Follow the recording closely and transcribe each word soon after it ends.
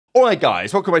Alright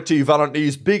guys, welcome back to Valorant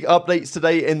News. Big updates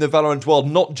today in the Valorant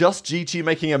world. Not just G2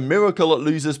 making a miracle at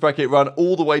losers bracket run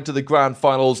all the way to the grand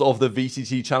finals of the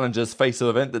VCT Challengers face-off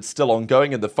event that's still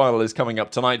ongoing and the final is coming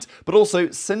up tonight, but also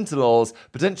Sentinels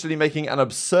potentially making an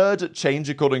absurd change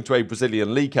according to a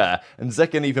Brazilian leaker, and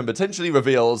zyppan even potentially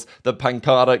reveals that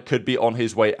Pancada could be on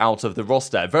his way out of the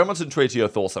roster. Very much intrigued to your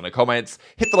thoughts in the comments.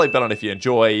 Hit the like button if you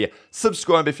enjoy.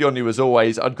 Subscribe if you're new as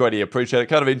always. I'd greatly appreciate it.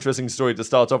 Kind of interesting story to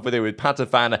start off with here with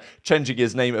Patafan changing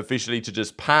his name officially to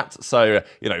just Pat, so,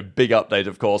 you know, big update,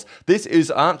 of course. This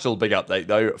is actual big update,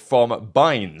 though, from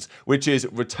Binds, which is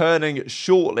returning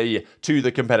shortly to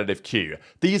the competitive queue.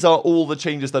 These are all the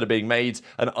changes that are being made,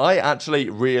 and I actually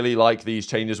really like these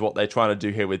changes, what they're trying to do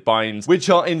here with Binds,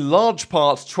 which are in large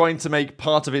part trying to make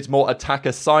part of it more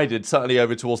attacker-sided, certainly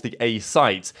over towards the A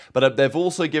site, but they've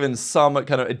also given some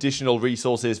kind of additional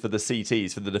resources for the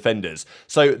CTs, for the defenders.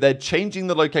 So they're changing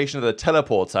the location of the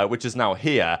teleporter, which is now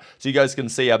here, so you guys can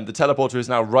see the teleporter is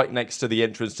now right next to the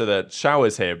entrance to the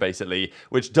showers here, basically,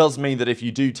 which does mean that if you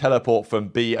do teleport from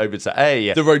B over to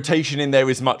A, the rotation in there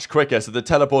is much quicker. So the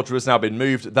teleporter has now been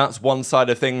moved. That's one side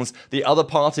of things. The other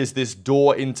part is this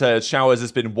door into showers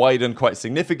has been widened quite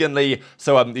significantly.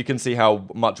 So you can see how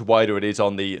much wider it is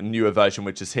on the newer version,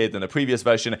 which is here than the previous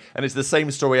version. And it's the same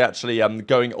story actually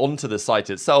going onto the site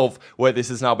itself, where this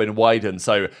has now been widened.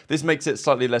 So this makes it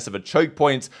slightly less of a choke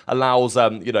point, allows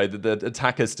you know, the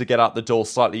attackers to get out the door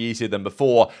slightly easier than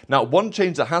before. Now, one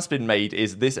change that has been made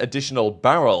is this additional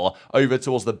barrel over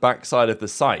towards the back side of the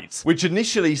site, which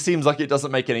initially seems like it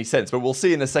doesn't make any sense, but we'll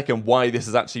see in a second why this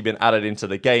has actually been added into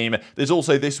the game. There's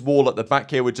also this wall at the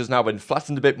back here, which has now been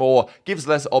flattened a bit more, gives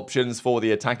less options for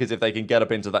the attackers if they can get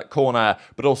up into that corner,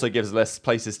 but also gives less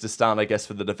places to stand, I guess,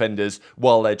 for the defenders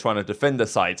while they're trying to defend the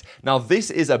site. Now,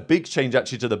 this is a big change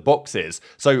actually to the boxes.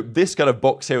 So this kind of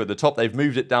box here at the top, they've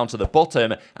moved it down to the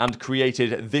bottom and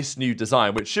created this new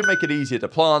design, which should make it easier to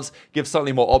plant, give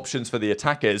slightly more options for the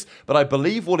attackers. But I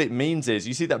believe what it means is,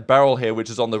 you see that barrel here, which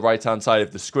is on the right-hand side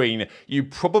of the screen, you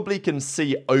probably can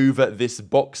see over this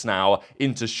box now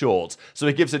into short. So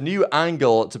it gives a new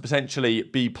angle to potentially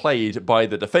be played by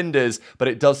the defenders, but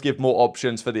it does give more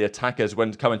options for the attackers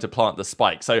when coming to plant the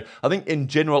spike. So I think in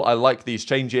general, I like these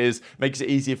changes. Makes it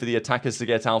easier for the attackers to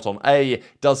get out on A,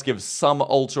 does give some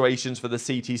alterations for the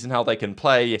CTs and how they can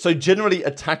play. So generally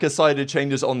attacker-sided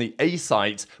changes on the A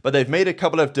site, but they've made a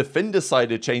couple of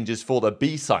defender-sided changes for the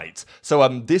B site. So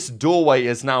this doorway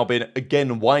has now been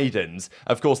again widened.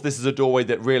 Of course, this is a doorway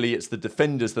that really it's the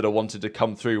defenders that are wanted to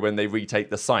come through when they retake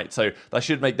the site, so that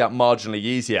should make that marginally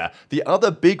easier. The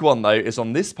other big one, though, is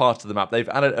on this part of the map, they've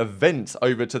added a vent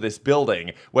over to this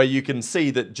building, where you can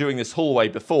see that during this hallway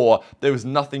before, there was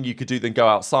nothing you could do than go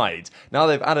outside. Now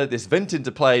they've added this vent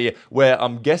into play, where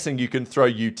I'm guessing you can throw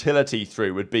utility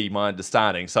through, would be my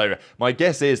understanding. So my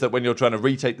guess is that when you're trying to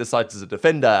retake the site as a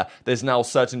defender, there's now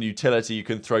certain utility you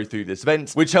can throw through this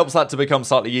vent, which helps that to become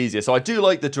slightly easier. So I do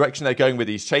like the direction they're going with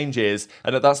these changes,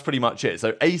 and that's pretty much it.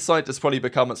 So A site has probably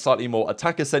become slightly more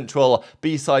attacker central,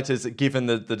 B site has given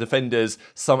the defenders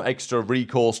some extra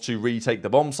recourse to retake the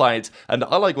bomb site, and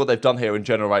I like what they've done here in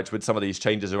general, right, with some of these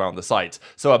changes around the site.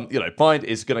 So you know, Bind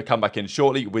is going to come back in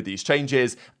shortly with these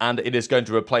changes, and it is going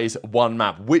to replace one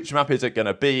map. Which map is it going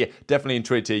to be? Definitely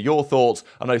intrigued to hear your thoughts.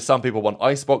 I know some people want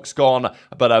Icebox gone,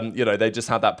 but you know, they just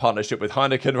had that partnership with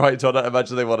Heineken, right? So I don't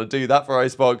imagine they want to do that for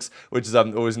Icebox, which is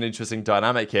always an interesting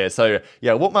dynamic here. So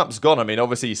yeah, what map's gone? I mean,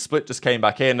 obviously Split just came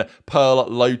back in, Pearl,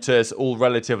 Lotus, all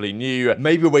relatively new.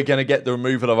 Maybe we're going to get the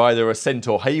removal of either Ascent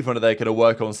or Haven, or they're going to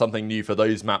work on something new for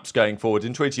those maps going forward.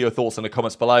 Intrigued to your thoughts in the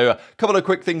comments below. A couple of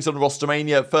quick things on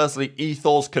Rostermania. Firstly,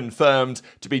 Ethos confirmed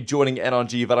to be joining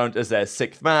NRG Valorant as their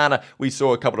 6th man. We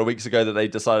saw a couple of weeks ago that they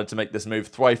decided to make this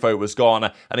move. Thryfo was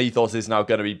gone, and Ethos is now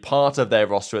going to be part of their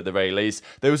roster at the very least.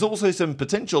 There was also some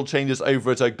potential changes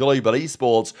over at Global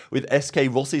Esports, with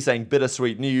SK Rossi saying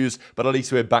bittersweet news, but at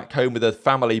least we're back home with a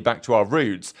family, back to our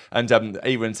roots. And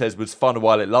Aaron says was fun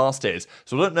while it lasted.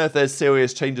 So I don't know if there's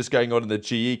serious changes going on in the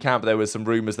GE camp. There was some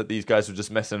rumors that these guys were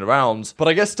just messing around, but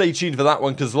I guess stay tuned for that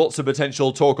one, because lots of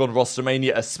potential talk on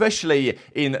Rostermania, especially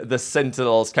in the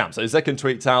Sentinels camp. So zyppan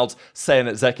tweets out saying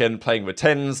that zyppan playing with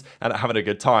TenZ and having a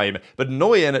good time, but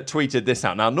Noyan tweeted this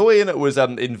out. Now Noyan was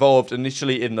involved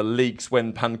initially in the leaks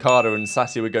when Pancada and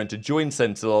Sassy were going to join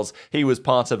Sentinels. He was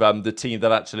part of the team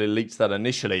that actually leaked that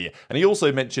initially, and he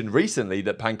also mentioned recently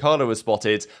that Pancada was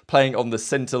spotted playing on the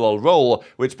Sentinel role,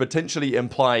 which potentially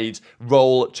implied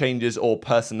role changes or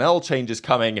personnel changes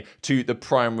coming to the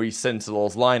primary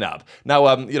Sentinels lineup.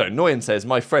 Now you know, Noyan says,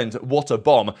 my friend, what a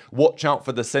bomb, watch out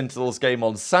for the Sentinels game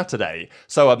on Saturday.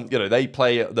 So you know, they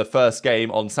play the first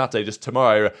game on Saturday, just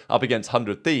tomorrow, up against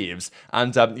 100 Thieves,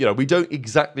 and we don't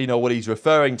exactly know what he's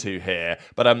referring to here,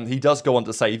 but he does go on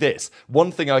to say this.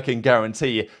 One thing I can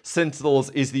guarantee, Sentinels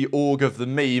is the org of the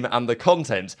meme and the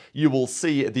content. You will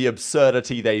see the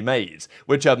absurdity they made.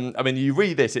 Which, I mean, you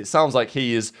read this, it sounds like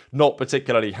he is not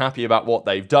particularly happy about what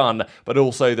they've done, but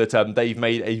also that they've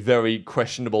made a very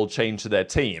questionable change to their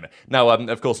team. Now,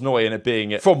 of course, Noyan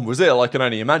being from Brazil, I can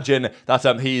only imagine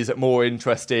that he's more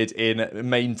interested in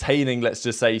maintaining, let's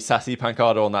just say, Sassy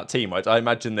Pancada on that team, right? I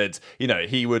imagine that,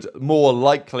 he would more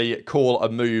likely call a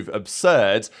move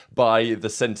absurd by the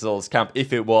Sentinels camp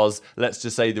if it was, let's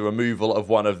just say, the removal of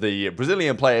one of the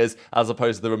Brazilian players as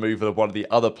opposed to the removal of one of the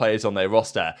other players on their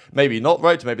roster. Maybe not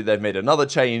right, maybe they've made another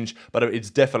change, but it's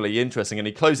definitely interesting. And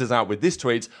he closes out with this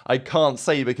tweet, I can't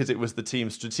say because it was the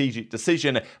team's strategic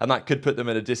decision and that could put them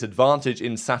at a disadvantage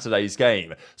in Saturday's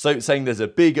game. So saying there's a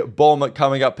big bomb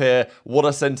coming up here. What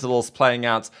are Sentinels playing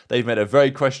at? They've made a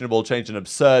very questionable change, an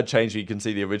absurd change. You can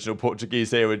see the original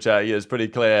Portuguese here, which is pretty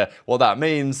clear what that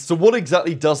means. So what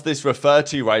exactly does this refer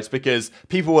to, right? Because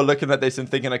people were looking at this and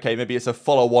thinking, okay, maybe it's a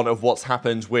follow-on of what's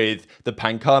happened with the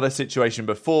Pancada situation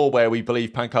before, where we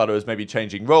believe Pancada is maybe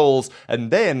changing roles,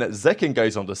 and then Zekken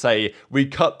goes on to say, we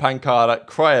cut Pancada,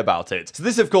 cry about it. So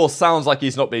this, of course, sounds like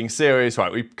he's not being serious,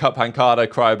 right? We cut Pancada,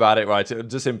 cry about it, right? It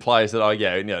just implies that, oh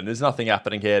yeah, there's nothing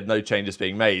happening here, no changes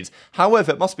being made.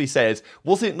 However, it must be said,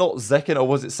 was it not Zekken or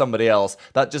was it somebody else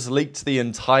that just leaked the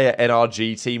entire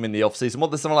NRG team in the offseason?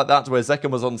 What, there's something like that where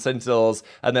Zekken was on Sentinels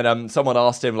and then someone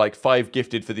asked him like 5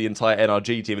 gifted for the entire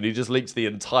NRG team and he just leaked the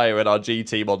entire NRG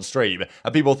team on stream,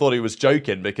 and people thought he was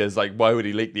joking because like why would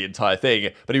he leak the entire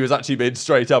thing, but he was actually being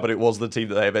straight up and it was the team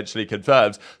that they eventually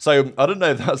confirmed. So I don't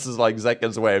know if that's just like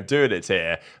Zekken's way of doing it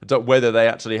here, whether they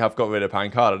actually have got rid of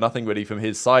Pancada, nothing really from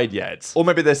his side yet, or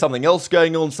maybe there's something else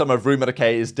going on. Some have rumored,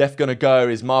 okay, is Dephh gonna go,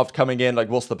 is Marv coming in, like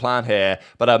what's the plan here?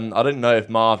 But I don't know if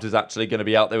Marv is actually going to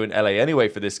be out there in LA anyway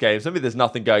for this game, so maybe there's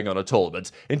nothing going on at all.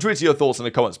 But tweet your thoughts in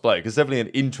the comments below, because definitely an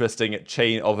interesting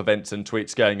chain of events and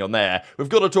tweets going on there. We've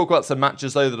got to talk about some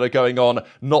matches though that are going on,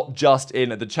 not just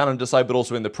in the Challenger side, but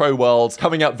also in the Pro Worlds.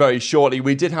 Coming up very shortly,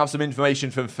 we did have some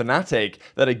information from Fnatic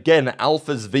that again,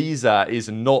 Alpha's visa is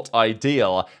not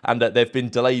ideal, and that they've been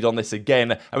delayed on this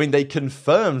again. I mean, they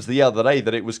confirmed the other day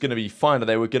that it was going to be fine, and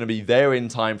they were going to be there in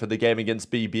time for the game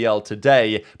against BBL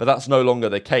today, but that's no longer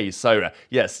the case. So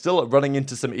yeah, still running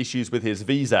into some issues with his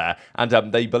visa, and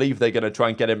they believe they're going to try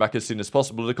and get him back as soon as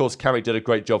possible. Of course, Carrick did a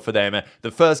great job for them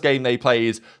the first game they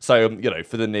played, so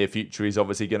for the near future he's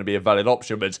obviously going to be a valid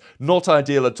option, but not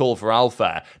ideal at all for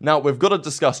Alpha. Now we've got to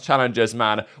discuss challengers,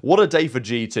 man. What a day for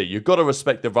G2. You've got to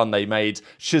respect the run they made.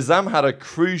 ShahZaM had a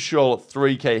crucial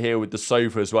 3k here with the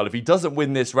Sova as well. If he doesn't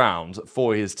win this round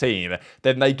for his team,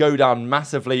 then they go down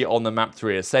massively on the map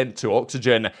 3 ascent to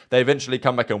Oxygen. They eventually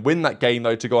come back and win that game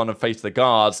though to go on and face the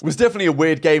guards. It was definitely a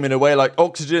weird game in a way. Like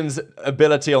Oxygen's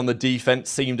ability on the defense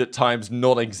seemed at times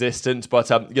non-existent, but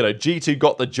G2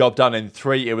 got the job done in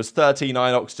 3. It was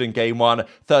 13-9 Oxygen game 1,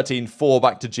 13-4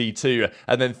 back to G2,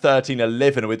 and then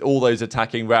 13-11 with all those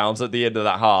attacking rounds at the end of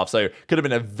that half. So could have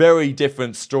been a very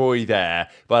different story there.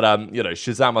 But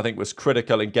ShahZaM I think was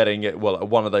critical in getting it, well,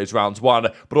 one of those rounds won,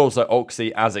 but also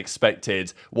Oxy, as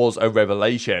expected, was a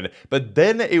revelation. But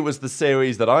then it was the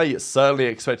series that I certainly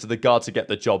expected the guard to get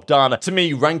the job done. To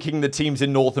me, ranking the teams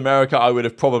in North America, I would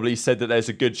have probably said that there's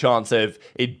a good chance of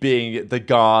it being the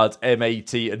guard,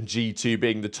 M80 and G2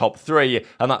 being the top 3,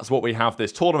 and that's what we have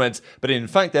this tournament. But in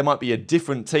fact, there might be a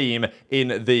different team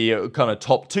in the kind of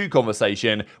top 2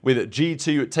 conversation, with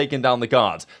G2 taking down the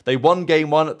guard. They won game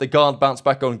 1, the guard bounced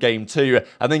back on game 2,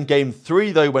 and then game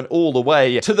 3 though went all the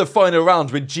way to the final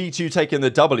round with G2 taking the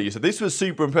W. So this was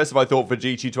super impressive, I thought, for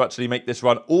G2 to actually make this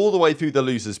run all the way through the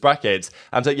losers bracket.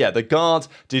 And yeah, the guard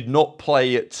did not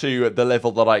play to the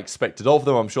level that I expected of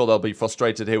them. I'm sure they'll be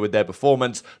frustrated here with their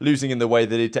performance, losing in the way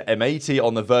they did to M80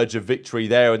 on the verge of victory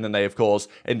there, and then they of course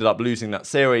ended up losing that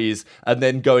series, and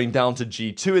then going down to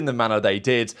G2 in the manner they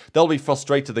did. They'll be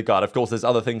frustrated, the guard. Of course, there's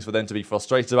other things for them to be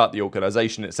frustrated about. The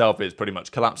organization itself is pretty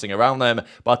much collapsing around them,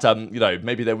 but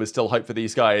maybe there was still hope for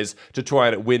these guys to try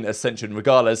and win Ascension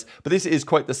regardless. But this is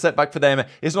quite the setback for them.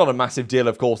 It's not a massive deal,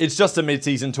 of course. It's just a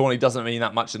mid-season tourney, doesn't mean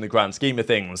that much in the grand scheme of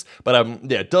things. But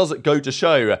yeah, it does go to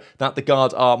show that the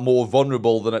guard are more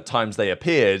vulnerable than at times they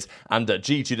appeared, and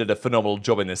G2 did a phenomenal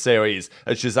job in this series.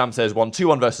 As ShahZaM says, won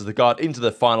 2-1 versus the guard into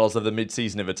the finals of the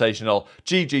mid-season invitational.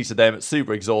 GG to them,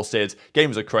 super exhausted.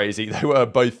 Games are crazy. They were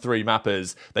both 3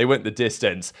 mappers. They went the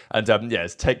distance, and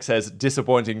yes, Tech says,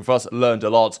 disappointing for us, learned a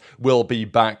lot, will be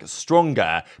back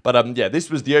stronger. But yeah, this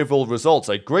was the overall result.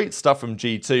 So great stuff from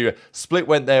G2. Split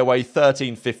went their way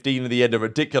 13-15 at the end, of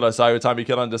ridiculous overtime. You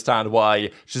can understand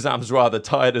why ShahZam's rather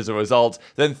tired as a result.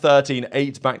 Then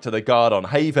 13-8 back back to the Guard on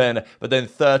Haven, but then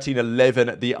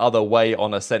 13-11 the other way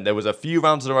on Ascent. There was a few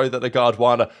rounds in a row that the Guard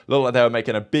won. Looked like they were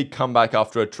making a big comeback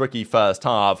after a tricky first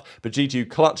half, but G2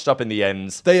 clutched up in the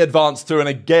end. They advanced through, and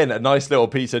again, a nice little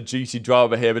piece of juicy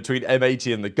drama here between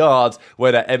M80 and the Guard,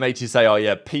 where the M80 say, oh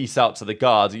yeah, peace out to the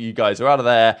Guard, you guys are out of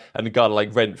there, and the Guard are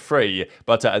like rent-free,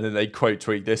 but and then they quote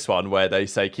tweet this one where they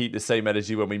say, keep the same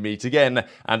energy when we meet again,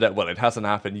 and well, it hasn't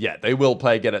happened yet. They will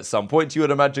play again at some point, you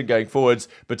would imagine, going forwards,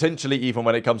 potentially even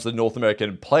when it comes to the North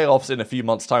American playoffs in a few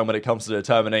months' time, when it comes to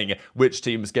determining which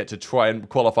teams get to try and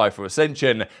qualify for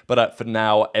Ascension, but for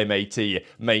now, M80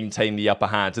 maintain the upper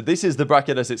hand. So this is the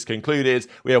bracket as it's concluded.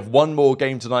 We have one more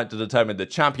game tonight to determine the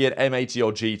champion, M80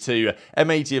 or G2.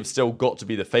 M80 have still got to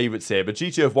be the favourites here, but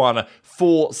G2 have won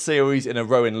 4 series in a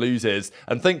row in losers,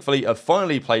 and thankfully have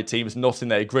finally played teams not in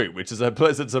their group, which is a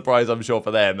pleasant surprise, I'm sure,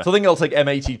 for them. So I think I'll take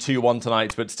M80 2-1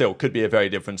 tonight, but still could be a very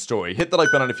different story. Hit the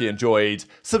like button if you enjoyed,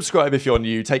 subscribe if you're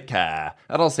new, take care,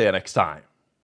 and I'll see you next time.